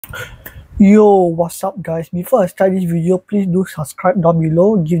Yo, what's up guys? Before I start this video, please do subscribe down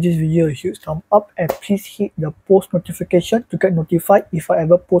below, give this video a huge thumb up, and please hit the post notification to get notified if I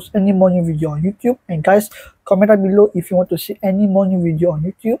ever post any more new video on YouTube. And guys, comment down below if you want to see any more new video on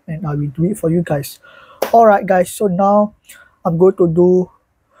YouTube, and I will do it for you guys. Alright guys, so now I'm going to do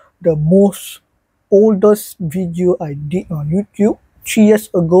the most oldest video I did on YouTube 3 years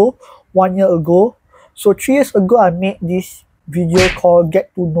ago, 1 year ago. So 3 years ago I made this video called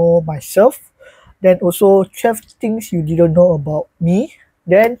Get to Know Myself, then also 12 things you didn't know about me.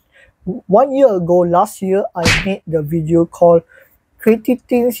 Then 1 year ago, last year, I made the video called 20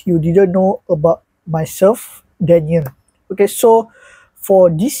 things you didn't know about myself, Daniel. Okay, so for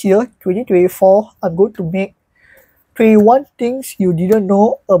this year 2024, I'm going to make 21 things you didn't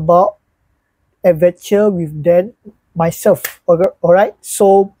know about adventure with Dan, myself. Alright,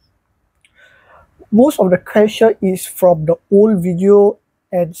 so most of the question is from the old video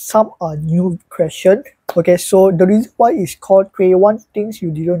and some are new question. Okay, so the reason why it's called 21 things you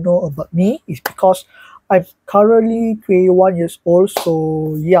didn't know about me is because I'm currently 21 years old.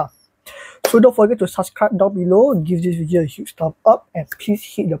 So yeah, so don't forget to subscribe down below, give this video a huge thumb up, and please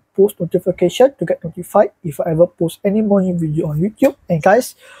hit the post notification to get notified if I ever post any more new video on YouTube. And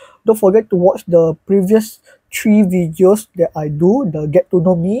guys, don't forget to watch the previous 3 videos that I do, the Get to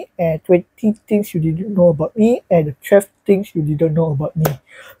Know Me and 20 things you didn't know about me and the 12 things you didn't know about me.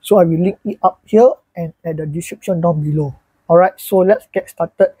 So I will link it up here and at the description down below. Alright, so let's get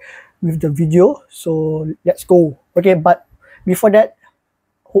started with the video. So let's go. Okay, but before that,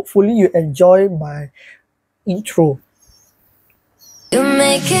 hopefully you enjoy my intro. You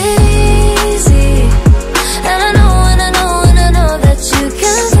make it easy, and I know that you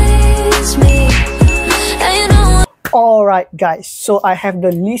can please me. Alright guys, so I have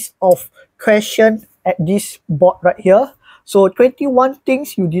the list of questions at this board right here. So 21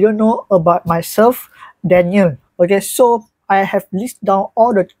 things you didn't know about myself, Daniel. Okay, so I have listed down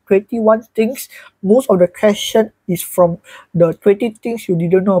all the 21 things. Most of the question is from the 20 things you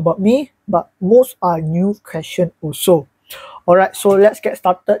didn't know about me, but most are new question also. Alright, so let's get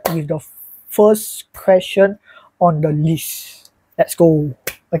started with the first question on the list. Let's go.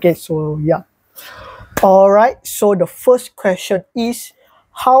 Okay, so yeah. Alright, so the first question is,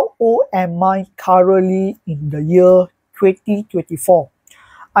 how old am I currently in the year 2024?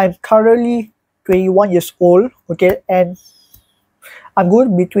 I'm currently 21 years old, okay, and I'm going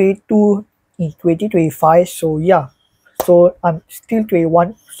to be 22 in 2025, so yeah, so I'm still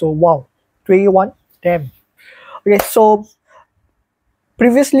 21, so wow, 21, damn. Okay, so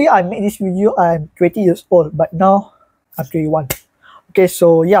previously I made this video, I'm 20 years old, but now I'm 21. Okay,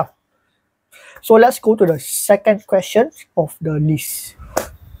 so yeah. So let's go to the second question of the list.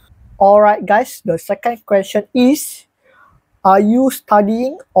 Alright guys, the second question is, are you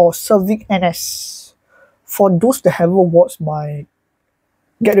studying or serving NS? For those that haven't watched my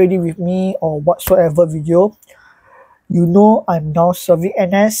Get Ready With Me or whatsoever video, you know I'm now serving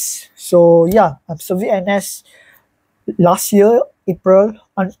NS. So yeah, I'm serving NS last year, April,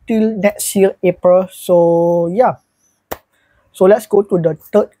 until next year, April. So yeah. So let's go to the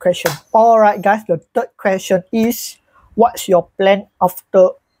third question. Alright guys, the third question is, what's your plan after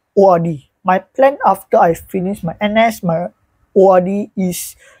ORD? My plan after I finish my NS, my ORD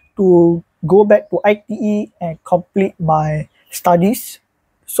is to go back to ITE and complete my studies.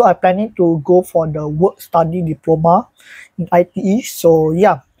 So I'm planning to go for the work study diploma in ITE. So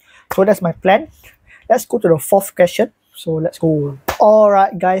yeah, so that's my plan. Let's go to the fourth question. So let's go.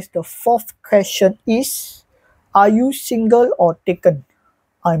 Alright guys, the fourth question is, are you single or taken?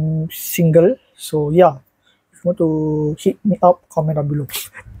 I'm single, so yeah. If you want to hit me up, comment down below.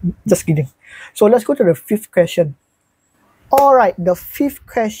 Just kidding. So let's go to the fifth question. Alright, the fifth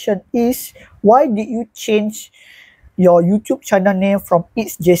question is, why did you change your YouTube channel name from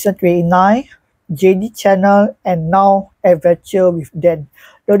It's Jason29, JD channel, and now Adventure with Dan?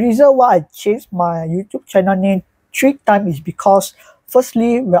 The reason why I changed my YouTube channel name 3 times is because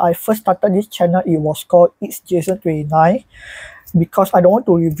firstly, when I first started this channel, it was called It's Jason29 because I don't want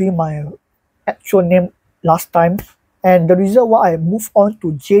to reveal my actual name last time. And the reason why I moved on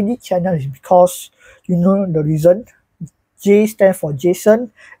to JD channel is because, you know the reason, J stands for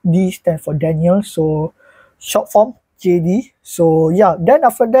Jason, D stands for Daniel, so short form JD. So yeah, then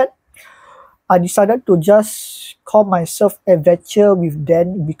after that, I decided to just call myself Adventure with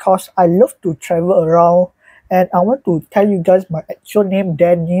Dan because I love to travel around. And I want to tell you guys my actual name,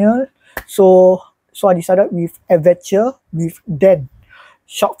 Daniel. So I decided with Adventure with Dan.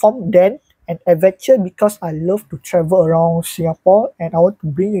 Short form Dan and Adventure because I love to travel around Singapore and I want to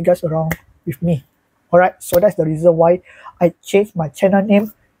bring you guys around with me. Alright, so that's the reason why I changed my channel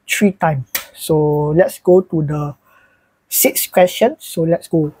name 3 times. So let's go to the 6th question. So let's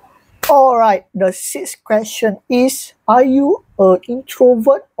go. Alright, the 6th question is, are you an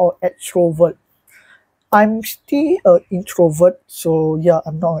introvert or extrovert? I'm still an introvert, so yeah,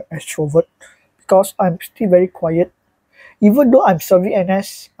 I'm not an extrovert because I'm still very quiet. Even though I'm serving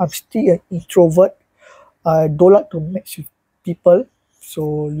NS, I'm still an introvert. I don't like to mix with people,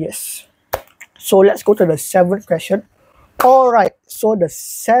 so yes. So let's go to the 7th question. Alright, so the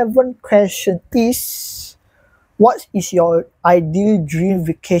 7th question is, what is your ideal dream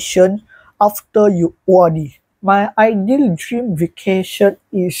vacation after you ORD? My ideal dream vacation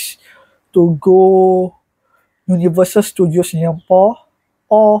is to go Universal Studios Singapore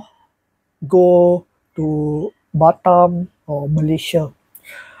or go to Batam or Malaysia.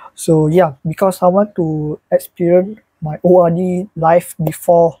 So yeah, because I want to experience my ORD life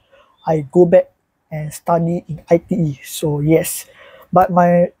before I go back and study in ITE. So yes, but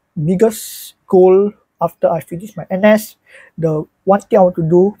my biggest goal after I finish my NS, the one thing I want to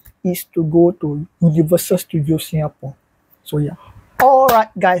do is to go to Universal Studios Singapore. So yeah.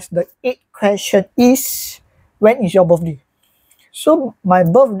 Alright guys, the 8th question is, when is your birthday? So my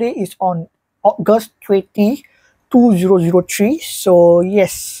birthday is on August 20, 2003. So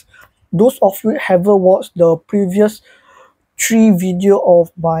yes, those of you haven't watched the previous 3 video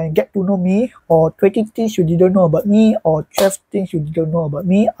of my get to know me, or 20 things you didn't know about me, or 12 things you didn't know about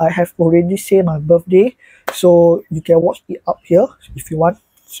me, I have already said my birthday. So you can watch it up here if you want.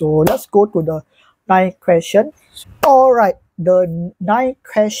 So let's go to the 9th question. Alright, the 9th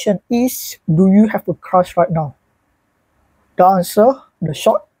question is, do you have a crush right now? The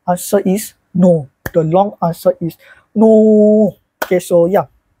short answer is no. The long answer is no. Okay, so yeah,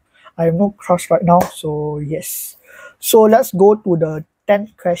 I have no crush right now, so yes. So let's go to the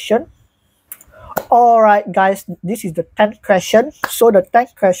 10th question. Alright guys, this is the 10th question. So the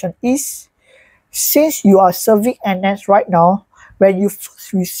 10th question is, since you are serving NS right now, when you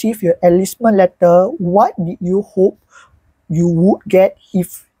first receive your enlistment letter, what did you hope you would get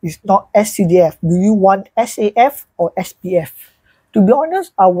if it's not SCDF? Do you want SAF or SPF? To be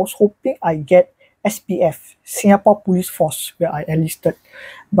honest, I was hoping I get SPF, Singapore Police Force, where I enlisted.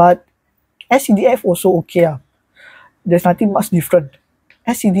 But SCDF also okay. There's nothing much different.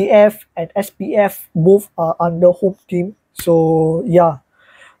 SCDF and SPF both are under home team. So yeah.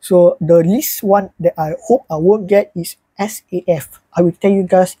 So the least one that I hope I won't get is SAF. I will tell you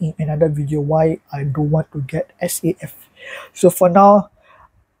guys in another video why I don't want to get SAF. So for now,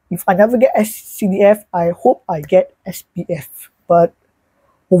 if I never get SCDF, I hope I get SPF. But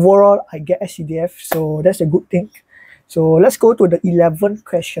overall, I get SCDF, so that's a good thing. So let's go to the 11th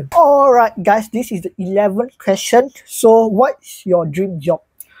question. Alright guys, this is the 11th question. So what's your dream job?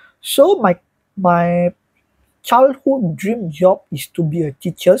 So my childhood dream job is to be a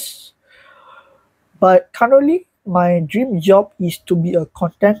teacher. But currently, my dream job is to be a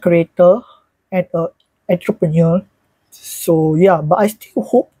content creator and an entrepreneur. So yeah, but I still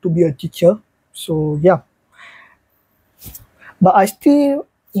hope to be a teacher. So yeah. But I still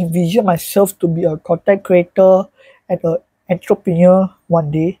envision myself to be a content creator and an entrepreneur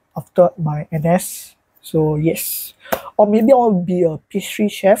one day after my NS. So yes. Or maybe I'll be a pastry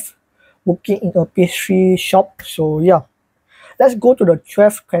chef working in a pastry shop. So yeah. Let's go to the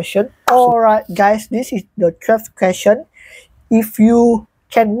 12th question. Alright guys, this is the 12th question. If you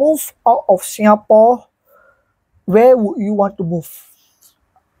can move out of Singapore, where would you want to move?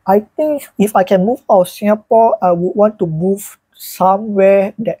 I think if I can move out of Singapore, I would want to move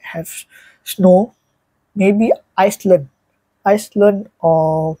somewhere that has snow. Maybe Iceland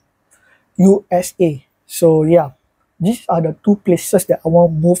or USA. So yeah, these are the 2 places that I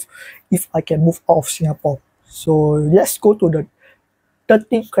want to move if I can move out of Singapore. So let's go to the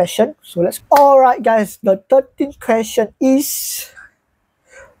 13th question. Alright guys, the 13th question is,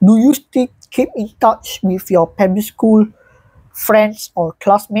 do you still keep in touch with your primary school friends or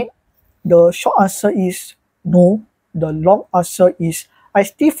classmates? The short answer is no. The long answer is, I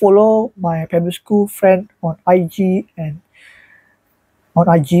still follow my primary school friend on IG,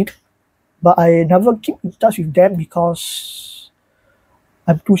 but I never keep in touch with them because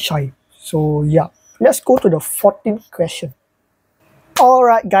I'm too shy. So yeah, let's go to the 14th question.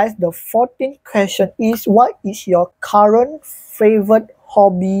 Alright guys, the 14th question is, what is your current favorite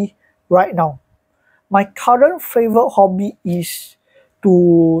hobby right now? My current favorite hobby is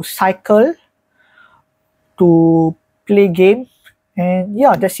to cycle, to play game, and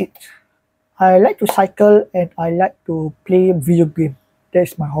yeah, that's it. I like to cycle and I like to play video game.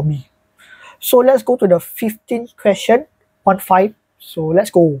 That's my hobby. So let's go to the 15th question, 1-5. So let's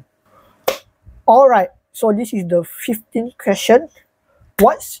go. Alright, so this is the 15th question.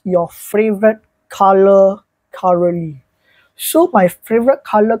 What's your favorite color currently? So my favorite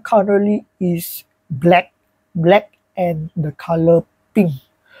color currently is black and the color pink.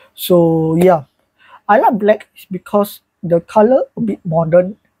 So yeah, I like black because the color a bit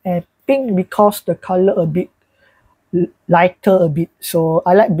modern, and pink because the color a bit lighter a bit. So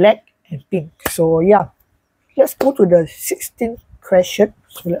I like black and pink. So yeah, let's go to the 16th question.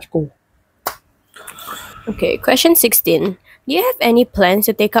 So let's go. Okay, question 16. Do you have any plans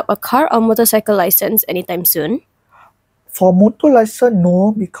to take up a car or motorcycle license anytime soon? For motor license,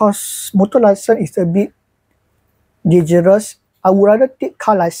 no, because motor license is a bit dangerous. I would rather take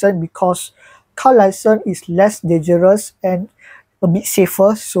car license because car license is less dangerous and a bit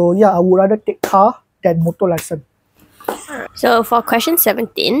safer. So yeah, I would rather take car than motor license. So for question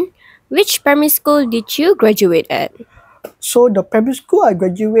 17, which primary school did you graduate at? So the primary school I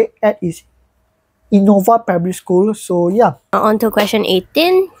graduate at is Innova Primary School. So yeah. On to question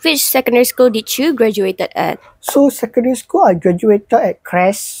 18, which secondary school did you graduated at? So secondary school I graduated at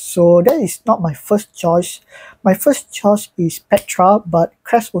Crest. So that is not my first choice. My first choice is Petra, but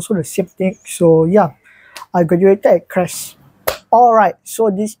Crest also the same thing. So yeah, I graduated at Crest. Alright, so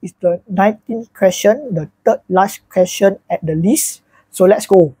this is the 19th question, the third last question at the list. So let's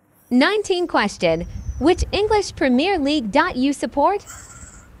go. 19 question. Which English Premier League you support?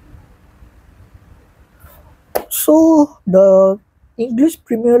 So the English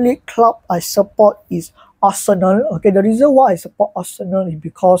Premier League club I support is Arsenal. Okay, the reason why I support Arsenal is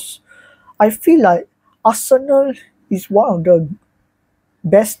because I feel like Arsenal is one of the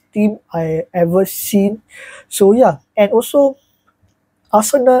best team I ever seen. So yeah, and also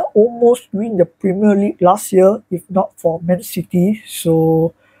Arsenal almost win the Premier League last year, if not for Man City.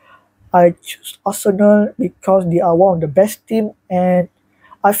 So I choose Arsenal because they are one of the best team, and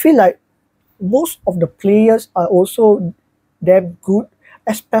I feel like most of the players are also damn good,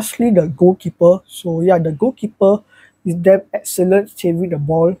 especially the goalkeeper. So yeah, the goalkeeper is damn excellent saving the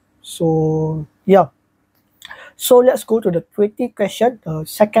ball. So yeah. So let's go to the 20th question, the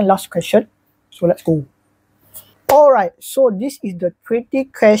second last question. So let's go. Alright, so this is the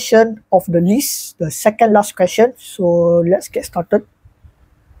 20th question of the list, the second last question. So let's get started.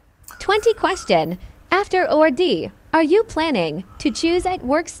 20 question. After ORD, are you planning to choose at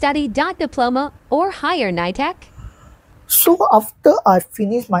work study diploma or higher NITEC? So after I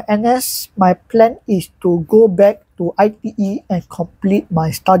finish my NS, my plan is to go back to ITE and complete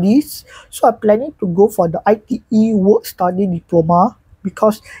my studies. So I'm planning to go for the ITE work study diploma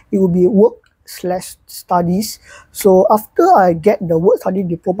because it will be work/studies. So after I get the work study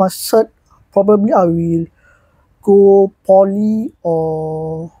diploma cert, probably I will go poly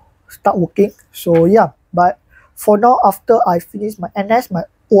or start working. So yeah, but for now, after I finish my NS, my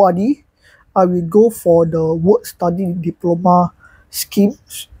ORD, I will go for the work study diploma scheme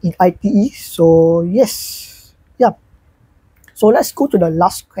in ITE. So yes, yeah. So let's go to the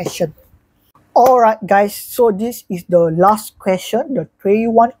last question. Alright guys, so this is the last question, the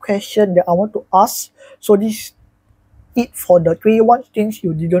 21 question that I want to ask. So this is it for the 21 things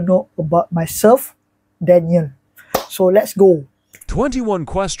you didn't know about myself, Daniel. So let's go. 21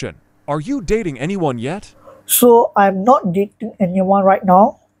 question. Are you dating anyone yet? So I'm not dating anyone right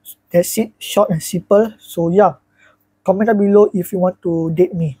now. That's it, short and simple. So yeah, comment down below if you want to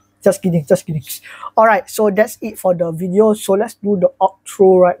date me. Just kidding, just kidding. Alright, so that's it for the video. So let's do the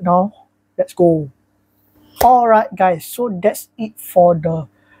outro right now. Let's go. Alright guys, so that's it for the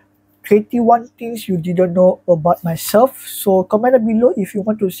 21 things you didn't know about myself. So comment down below if you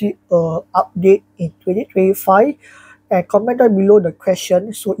want to see a update in 2025, and comment down below the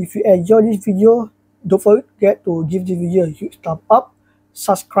question. So if you enjoy this video, don't forget to give this video a huge thumb up,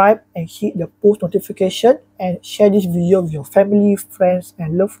 subscribe and hit the post notification, and share this video with your family, friends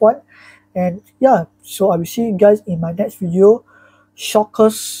and loved one. And yeah, so I will see you guys in my next video.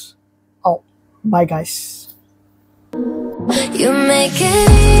 Shockers out. Bye guys. You make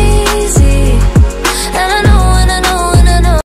it